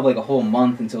we still have like a whole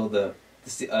month until the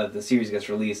series gets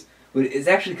released. It's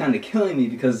actually kind of killing me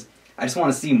because I just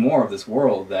want to see more of this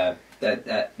world that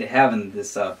they have in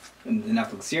this in the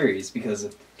Netflix series, because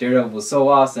Daredevil was so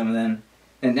awesome,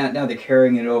 and now they're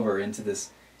carrying it over into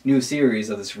this new series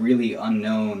of this really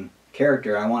unknown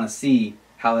character. I want to see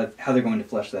how they're going to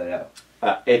flesh that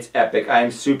out. It's epic.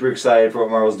 I'm super excited for what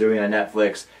Marvel's doing on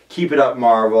Netflix. Keep it up,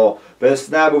 Marvel. But let's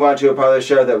now move on to a part of the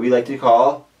show that we like to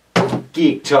call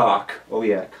Geek Talk. Oh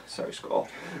yeah, sorry, Skull.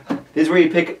 This is where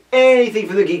you pick anything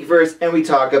from the Geekverse and we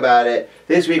talk about it.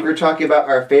 This week we're talking about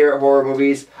our favorite horror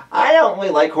movies. I don't really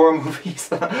like horror movies.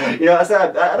 I'm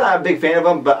not a big fan of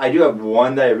them, but I do have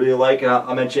one that I really like, and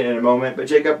I'll mention it in a moment. But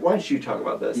Jacob, why don't you talk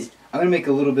about this? I'm going to make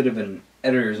a little bit of an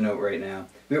editor's note right now.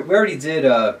 We already did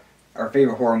our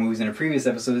favorite horror movies in a previous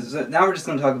episode, so now we're just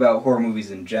going to talk about horror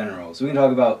movies in general. So we can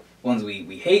talk about ones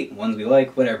we hate, ones we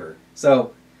like, whatever.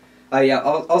 So,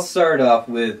 I'll start off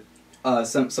with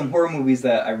some horror movies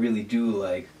that I really do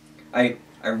like. I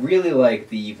really like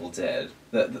The Evil Dead.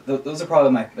 Those are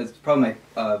probably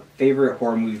my favorite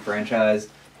horror movie franchise.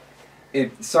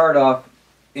 It started off,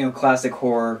 classic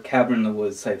horror, cabin in the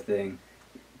woods type thing.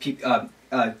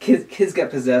 Kids get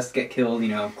possessed, get killed,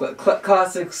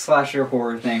 classic slasher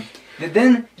horror thing. But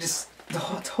then just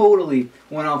totally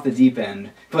went off the deep end,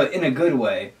 but in a good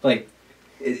way. Like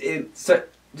it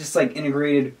just like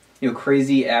integrated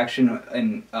crazy action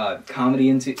and comedy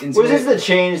into Was this the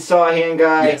chainsaw hand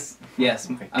guy? Yes.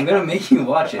 I'm gonna make you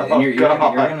watch it, and you're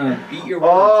gonna eat your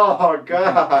words. Oh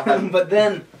God! but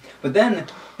then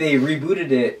they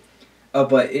rebooted it.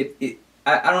 But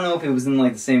I don't know if it was in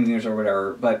like the same years or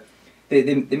whatever. But they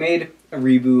made a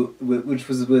reboot which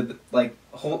was with like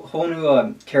whole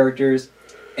new characters,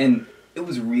 and it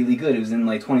was really good. It was in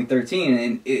like 2013,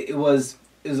 and it was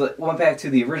like went back to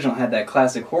the original, had that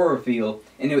classic horror feel,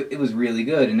 and it was really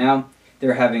good. And now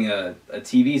they're having a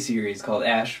TV series called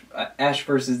Ash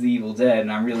versus the Evil Dead,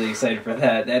 and I'm really excited for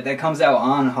that. That comes out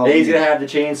on Halloween. He's gonna have the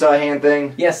chainsaw hand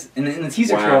thing. Yes, and in the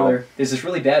teaser trailer, there's this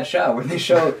really bad shot where they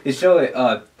show it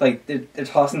like they're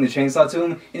tossing the chainsaw to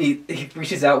him, and he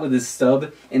reaches out with his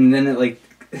stub, and then it like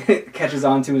catches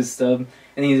onto his stub,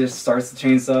 and he just starts the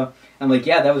chainsaw. I'm like,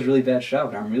 yeah, that was a really bad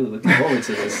shot, but I'm really looking forward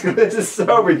to this. This is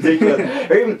so ridiculous.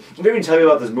 Even tell me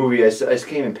about this movie. I just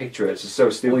can't even picture it. It's just so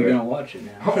stupid. Well, you're gonna watch it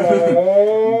now.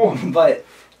 Oh. But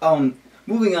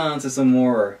moving on to some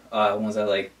more ones I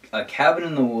like. Cabin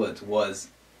in the Woods was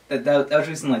that was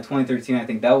released in like 2013. I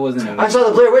think that wasn't a movie. I saw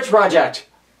the Blair Witch Project.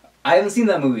 I haven't seen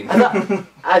that movie.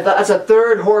 I thought that's a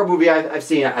third horror movie I've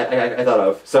seen. I thought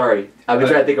of. Sorry, I've been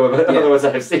trying to think of other ones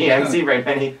that I've seen. I haven't seen very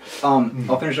many.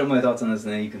 I'll finish up my thoughts on this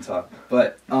and then you can talk.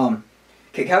 But Cabin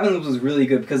in the Woods was really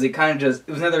good because it kind of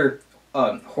it was another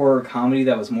horror comedy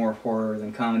that was more horror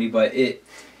than comedy, but it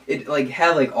like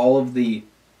had like all of the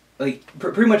like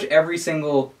pretty much every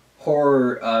single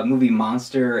horror movie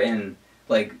monster and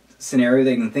like scenario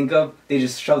they can think of. They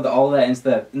just shoved all that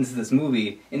into this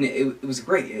movie, and it was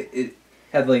great. It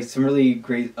had like some really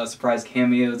great surprise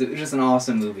cameos. It was just an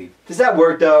awesome movie. Does that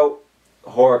work though?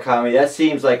 Horror comedy, that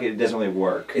seems like it doesn't really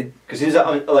work because it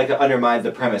undermines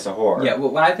the premise of horror. Yeah,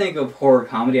 well, when I think of horror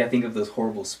comedy, I think of those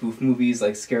horrible spoof movies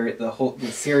like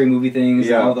the scary movie things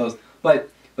and all those.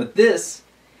 But this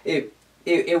it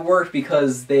worked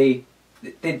because they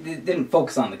didn't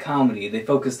focus on the comedy. They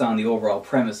focused on the overall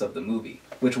premise of the movie,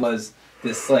 which was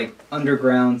this like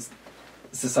underground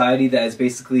society that is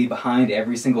basically behind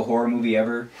every single horror movie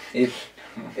ever.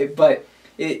 But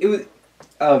it was.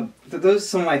 Those are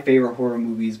some of my favorite horror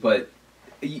movies, but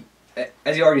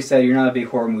as you already said, you're not a big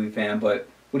horror movie fan, but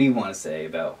what do you want to say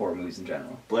about horror movies in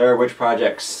general? Blair Witch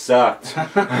Project sucked.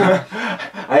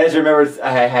 I just remember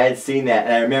I had seen that,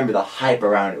 and I remember the hype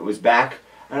around it. It was back.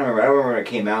 I don't remember when it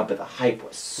came out, but the hype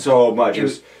was so much.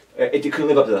 It couldn't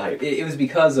live up to the hype. It was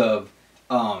because of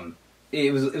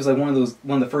it was like one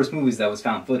of the first movies that was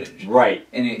found footage. Right.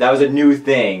 And that was a new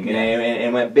thing, and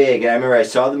it went big. And I remember I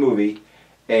saw the movie,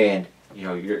 and you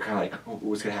know, you're kind of like, oh,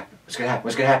 what's gonna happen? What's gonna happen?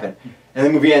 What's gonna happen? And the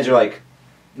movie ends. You're like,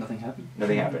 nothing happened.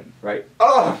 Nothing happened. Right.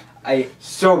 Oh,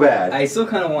 so bad. I still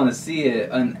kind of want to see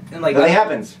it, and like nothing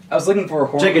happens. I was looking for a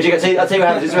horror. Jacob, I'll tell you what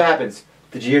happens. This is what happens.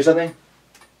 Did you hear something?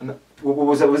 What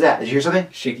was that? Did you hear something?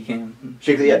 Shaky cam.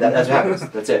 Shaky. Yeah, that's what happens.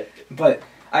 That's it. But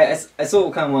I still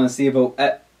kind of want to see it.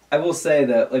 But I will say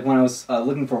that like when I was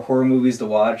looking for horror movies to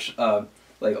watch,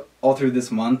 like all through this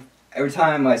month, every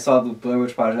time I saw the Blair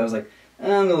Witch Project, I was like, I'm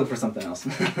gonna look for something else.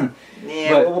 Yeah,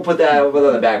 but we'll put that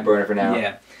on the back burner for now.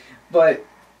 Yeah, but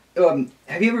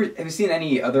have you seen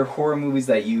any other horror movies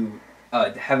that you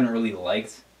haven't really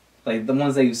liked? Like the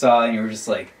ones that you saw and you were just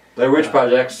like, Blair Witch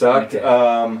Project sucked.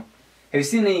 Okay. Have you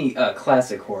seen any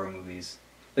classic horror movies?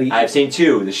 Like, I've seen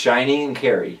two: The Shining and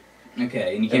Carrie.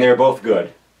 Okay, and they're both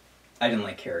good. I didn't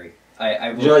like Carrie.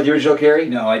 Did you like the original Carrie?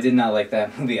 No, I did not like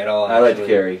that movie at all. I liked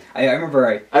Carrie. I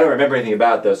remember I don't remember anything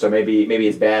about it, though, so maybe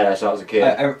it's bad. I saw it as a kid.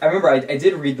 I remember I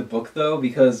did read the book though,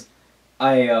 because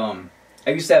I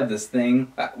used to have this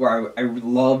thing where I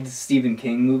loved Stephen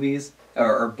King movies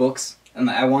or books, and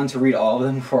I wanted to read all of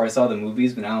them before I saw the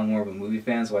movies. But now I'm more of a movie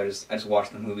fan, so I just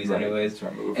watch the movies anyways.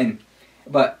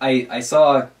 But I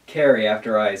saw Carrie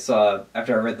after I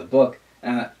read the book,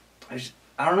 and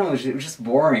I don't know, it was just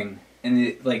boring, and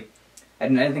I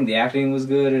didn't think the acting was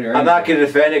good. I'm not going to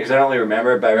defend it because I don't really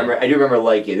remember it, but I do remember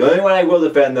liking it. The only one I will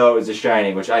defend, though, is The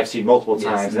Shining, which I've seen multiple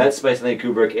times. And that's by Stanley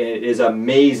Kubrick, and it is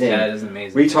amazing. Yeah, it is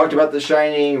amazing. We talked about The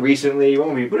Shining recently.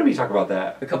 When did we talk about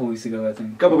that? A couple weeks ago, I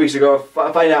think. A couple weeks ago.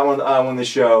 Find out one of the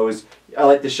shows. I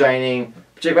like The Shining.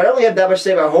 But I don't really have that much to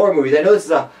say about horror movies. I know this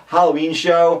is a Halloween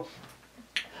show.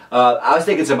 I was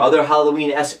thinking some other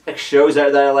Halloween-esque shows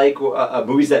that I like,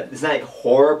 movies that it's not like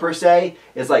horror per se.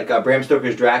 It's like Bram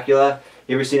Stoker's Dracula.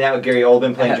 You ever seen that with Gary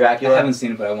Oldman playing Dracula? I haven't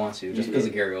seen it, but I want to, just because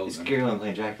of Gary Oldman. It's Gary Oldman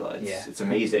playing Dracula. It's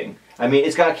amazing. I mean,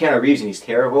 it's got Keanu Reeves and he's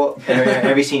terrible.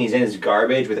 Every scene he's in is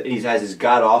garbage. He has his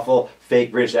god-awful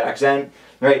fake British accent,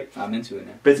 right? I'm into it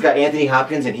now. But it's got Anthony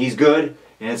Hopkins and he's good,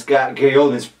 and it's got Gary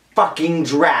Oldman's fucking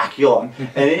Dracula,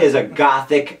 and it is a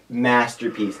gothic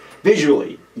masterpiece.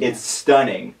 Visually, it's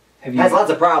stunning. It has lots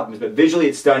of problems, but visually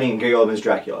it's stunning. Gary Oldman's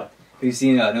Dracula. Have you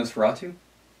seen Nosferatu?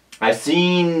 I've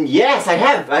seen. Yes, I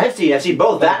have. I've seen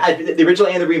both. The original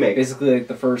and the remake. Basically, like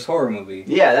the first horror movie.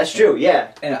 Yeah, that's true.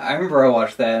 Yeah. And I remember I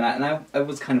watched that, and I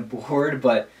was kind of bored,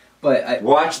 but I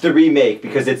watch the remake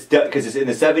because it's in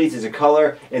the '70s. It's in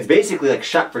color. And it's basically like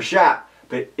shot for shot,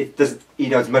 but it doesn't.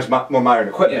 It's much more modern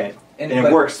equipment. Yeah. And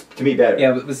it works to me better.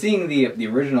 Yeah, but seeing the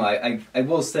original, I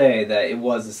will say that it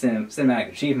was a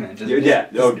cinematic achievement.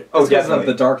 Definitely. Because of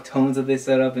the dark tones that they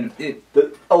set up, and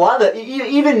a lot of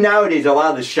even nowadays, a lot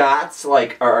of the shots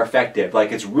are effective.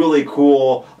 Like it's really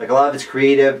cool. Like a lot of it's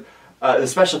creative. The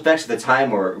special effects at the time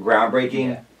were groundbreaking.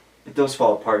 Yeah. Those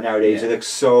fall apart nowadays. Yeah. They look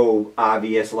so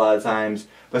obvious a lot of times.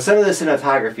 But some of the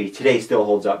cinematography today still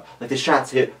holds up. Like the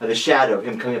shots of the shadow of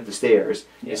him coming up the stairs.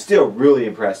 Yeah. It's still really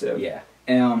impressive. Yeah.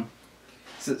 And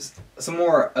so, some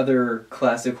more other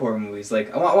classic horror movies.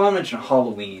 Like I want to mention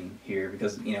Halloween here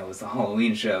because it's the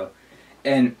Halloween show,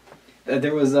 and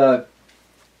there was the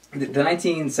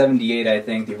 1978, I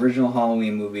think, the original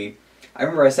Halloween movie. I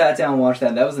remember I sat down and watched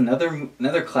that. That was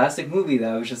another classic movie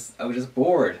that I was just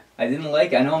bored. I didn't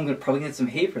like it. I know I'm probably get some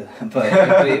hate for that,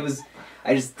 but it was.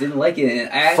 I just didn't like it.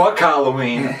 And fuck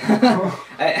Halloween.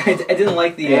 I didn't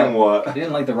like the. And what? I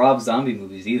didn't like the Rob Zombie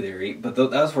movies either. But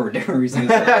that was for a different reason.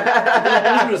 Those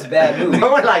were just bad movies.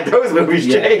 No one liked those movies,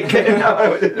 Jake.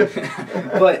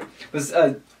 But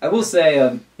I will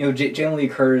say, Jamie Lee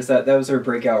Curtis. That was her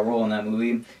breakout role in that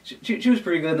movie. She was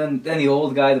pretty good. Then the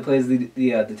old guy that plays the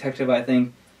detective, I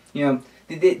think.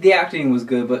 The acting was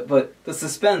good, but the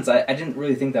suspense, I didn't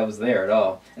really think that was there at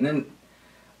all. And then.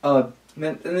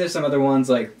 And there's some other ones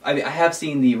like I have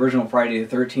seen the original Friday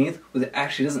the 13th, but it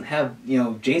actually doesn't have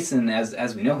Jason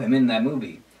as we know him in that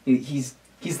movie. He's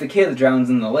the kid that drowns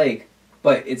in the lake,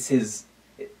 but it's his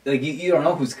you don't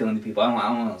know who's killing the people. I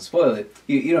don't want to spoil it.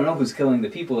 You don't know who's killing the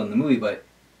people in the movie, but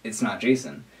it's not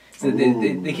Jason. So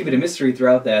they keep it a mystery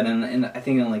throughout that, and I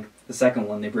think in the second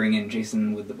one they bring in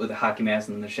Jason with the hockey mask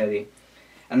and the machete,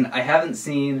 and I haven't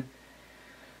seen.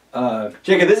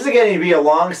 Jacob, this is getting to be a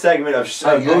long segment of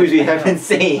movies we haven't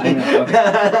seen. I know. Okay.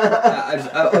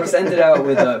 I'll just end it out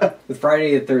with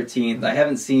Friday the 13th. I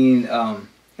haven't seen,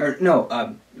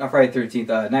 not Friday the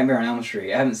 13th, Nightmare on Elm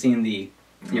Street. I haven't seen the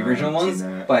original ones,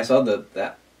 but I saw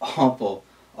that awful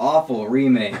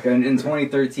remake in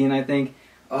 2013, I think.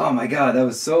 Oh my god, that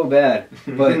was so bad.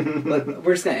 But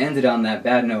we're just going to end it on that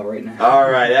bad note right now.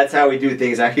 Alright, that's how we do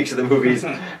things on Geeks of the Movies.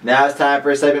 Now it's time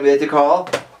for a segment we like to call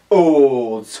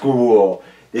Old School.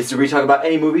 This is where we talk about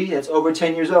any movie that's over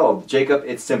 10 years old. Jacob,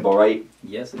 it's simple, right?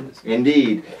 Yes, it is.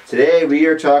 Indeed. Today we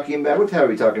are talking about, what the hell are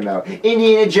we talking about?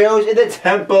 Indiana Jones and the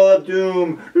Temple of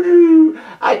Doom.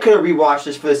 I could have rewatched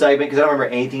this for the segment because I don't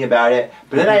remember anything about it.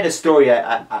 But then I had a story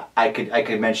I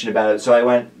could mention about it. So I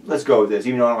went, let's go with this,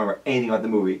 even though I don't remember anything about the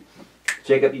movie.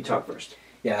 Jacob, you talk first.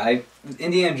 Yeah,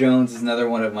 Indiana Jones is another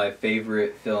one of my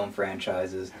favorite film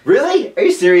franchises. Really? Are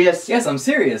you serious? Yes, I'm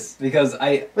serious because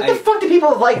What the fuck do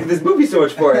people like this movie so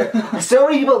much for? So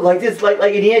many people like this, like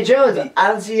Indiana Jones. I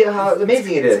don't see how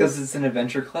amazing it is. It's because it's an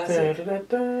adventure classic. Dun,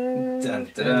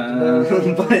 dun,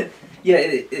 dun. But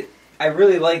yeah, I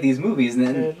really like these movies,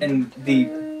 and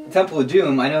the Temple of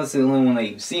Doom. I know it's the only one that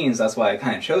you've seen, so that's why I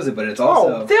kind of chose it. But it's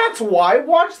also that's why.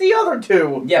 Watch the other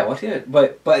two. Yeah, watch it.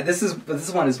 But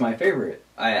this one is my favorite.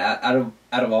 Out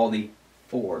of all the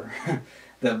four,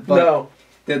 the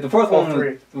fourth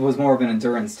one was more of an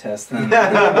endurance test than.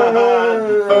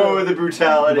 Oh, the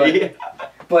brutality!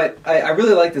 But I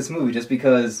really like this movie just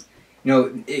because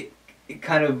it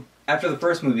kind of after the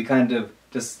first movie kind of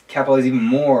just capitalized even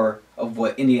more of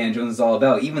what Indiana Jones is all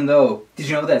about. Even though, did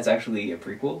you know that it's actually a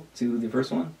prequel to the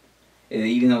first one?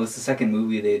 Even though it's the second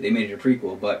movie, they made it a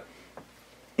prequel. But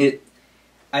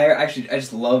I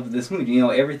just love this movie.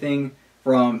 Everything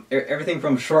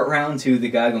from Short Round to the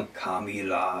guy going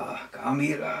Camila,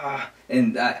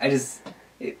 and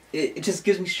it just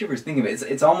gives me shivers thinking of it.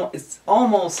 It's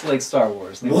almost like Star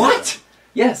Wars. What?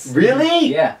 Yes. Really?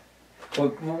 Yeah.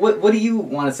 What do you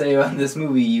want to say about this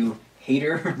movie, you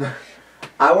hater?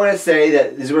 I want to say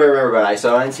that this is what I remember about it. I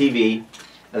saw it on TV,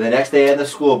 and the next day on the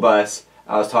school bus,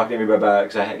 I was talking to everybody about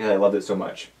it because I loved it so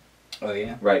much. Oh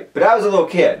yeah. Right. But I was a little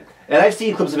kid, and I've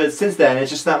seen clips of it since then. And it's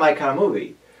just not my kind of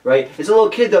movie. Right? As a little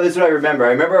kid, though, this is what I remember. I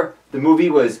remember the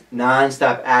movie was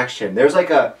non-stop action. There's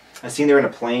like a scene they're in a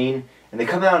plane, and they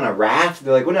come out on a raft.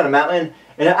 They're like going down a mountain,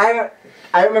 and I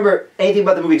don't remember anything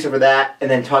about the movie except for that, and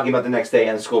then talking about the next day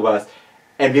on the school bus,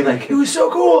 and being like, it was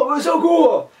so cool, it was so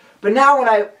cool. But now when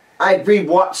I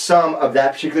rewatch some of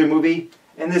that particular movie,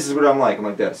 and this is what I'm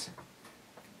like this.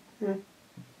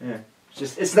 Yeah.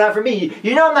 It's not for me.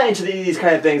 I'm not into these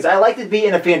kind of things. I like to be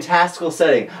in a fantastical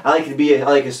setting. I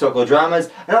like historical dramas.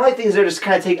 And I like things that are just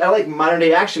kind of I like modern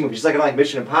day action movies. Just like I like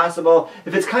Mission Impossible.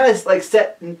 If it's kind of like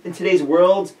set in today's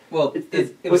world. Well,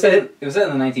 it was set in the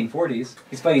 1940s.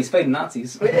 He's fighting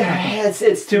Nazis.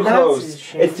 It's too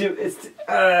close. It's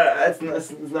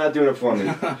not doing it for me.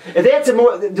 If they had some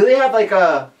more, do they have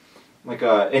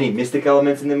any mystic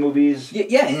elements in the movies?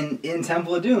 Yeah, in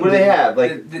Temple of Doom. What do they have?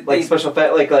 Like special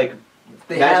effects, like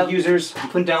magic users? I'm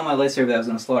putting down my lightsaber that I was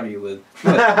going to slaughter you with.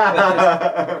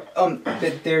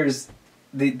 There's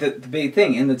the big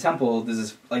thing in the temple. There's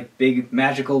this like big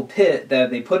magical pit that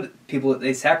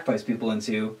they sacrifice people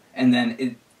into, and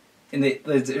then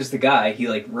there's the guy. He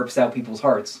like rips out people's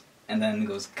hearts, and then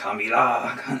goes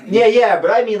Camila. Yeah,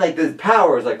 but I mean like the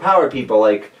powers, like power people,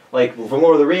 like from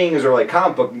Lord of the Rings or like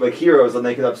comic book like heroes, and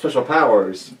they can have special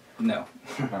powers. No.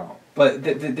 Oh. But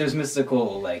there's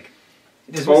mystical like.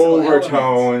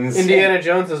 Overtones. Indiana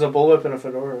Jones is a bullwhip and a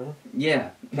fedora. Yeah.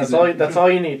 That's all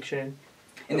you need, Shane.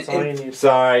 That's all you need.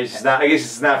 Sorry, I guess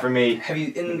it's not for me.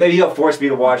 Maybe you'll force me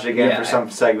to watch it again for some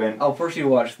segment. I'll force you to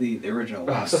watch the original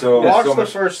one. So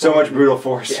much brutal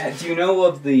force. Yeah, do you know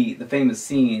of the famous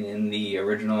scene in the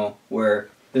original where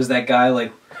there's that guy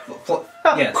like...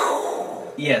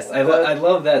 Yes, I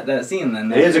love that scene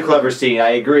then. It is a clever scene,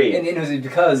 I agree. And it was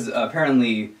because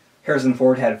apparently Harrison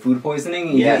Ford had food poisoning.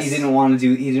 He didn't want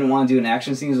to do an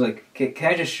action scene. He was like, "Can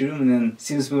I just shoot him?" And then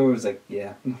Steven Spielberg was like,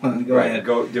 "Yeah, go ahead,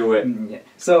 go do it." Yeah.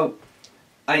 So,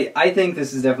 I think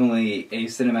this is definitely a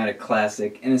cinematic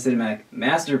classic and a cinematic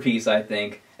masterpiece. I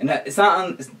think, and it's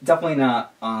definitely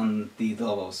not on the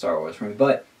level of Star Wars for me,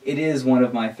 but it is one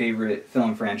of my favorite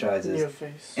film franchises. Your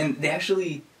face. And they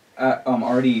actually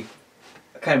already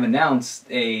kind of announced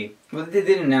they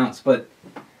didn't announce, but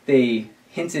they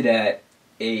hinted at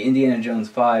a Indiana Jones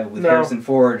 5 with Harrison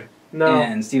Ford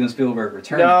and Steven Spielberg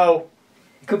returning. No.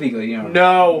 It could be good,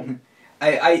 No.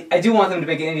 I do want them to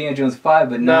make an Indiana Jones 5,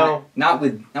 but not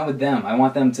with them. I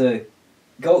want them to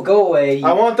go away.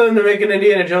 I want them to make an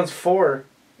Indiana Jones 4.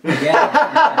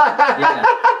 Yeah.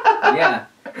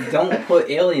 Don't put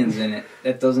aliens in it.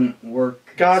 That doesn't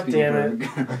work. God Spielberg.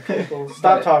 damn it.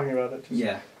 Stop talking about it.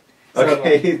 Yeah.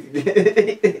 Okay.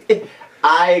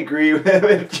 I agree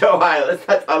with Joe. Let's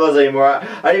not talk about this anymore.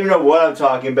 I don't even know what I'm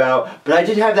talking about. But I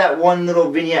did have that one little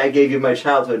vignette I gave you in my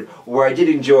childhood where I did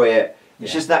enjoy it.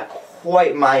 It's just not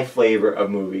quite my flavor of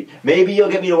movie. Maybe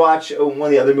you'll get me to watch one of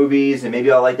the other movies, and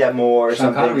maybe I'll like that more or Sean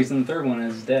something. Connery's in the third one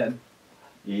is dead.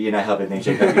 You're not helping things,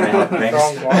 Jacob. You're not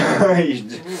helping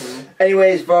things.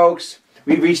 Anyways, folks,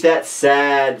 we've reached that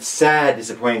sad, sad,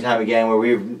 disappointing time again where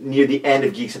we've neared the end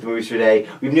of Geeks at the Movies for today.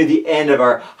 We've neared the end of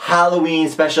our Halloween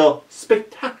special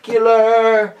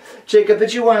spectacular. Jacob,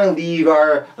 did you want to leave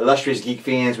our illustrious geek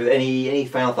fans with any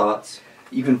final thoughts?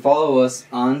 You can follow us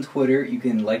on Twitter, you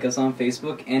can like us on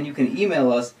Facebook, and you can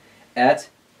email us at,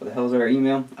 what the hell is our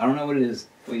email? I don't know what it is.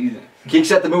 What are you using?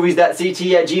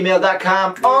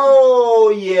 geeksatthemovies.ct@gmail.com. Oh,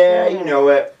 yeah, you know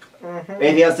it.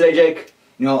 Anything else today, Jake?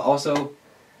 You know, also,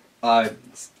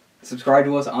 subscribe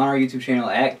to us on our YouTube channel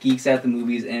at Geeks at the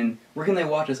Movies, and where can they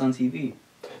watch us on TV?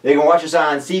 They can watch us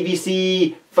on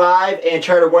CBC 5 and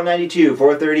Charter 192,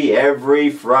 4:30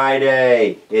 every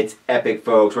Friday. It's epic,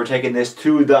 folks. We're taking this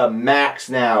to the max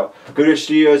now. Good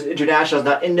Studios International is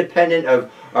not independent of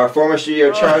our former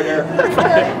studio Charter.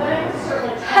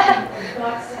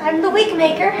 I'm the wig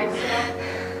maker.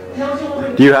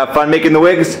 Do you have fun making the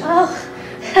wigs? Oh.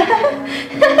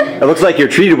 It looks like you're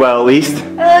treated well, at least.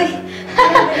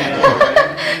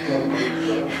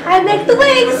 I make the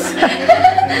wigs.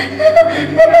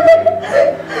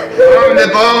 From the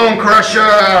bone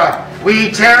crusher, we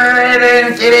tear it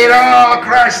and get it all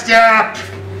crushed up.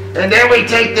 And then we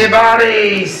take the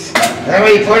bodies and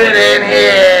we put it in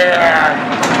here.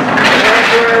 That's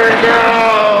where it goes.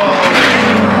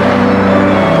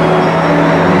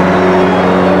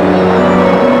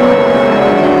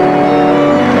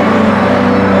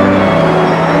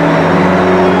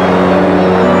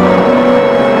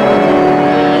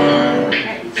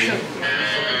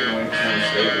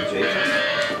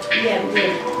 Yeah, we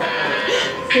did.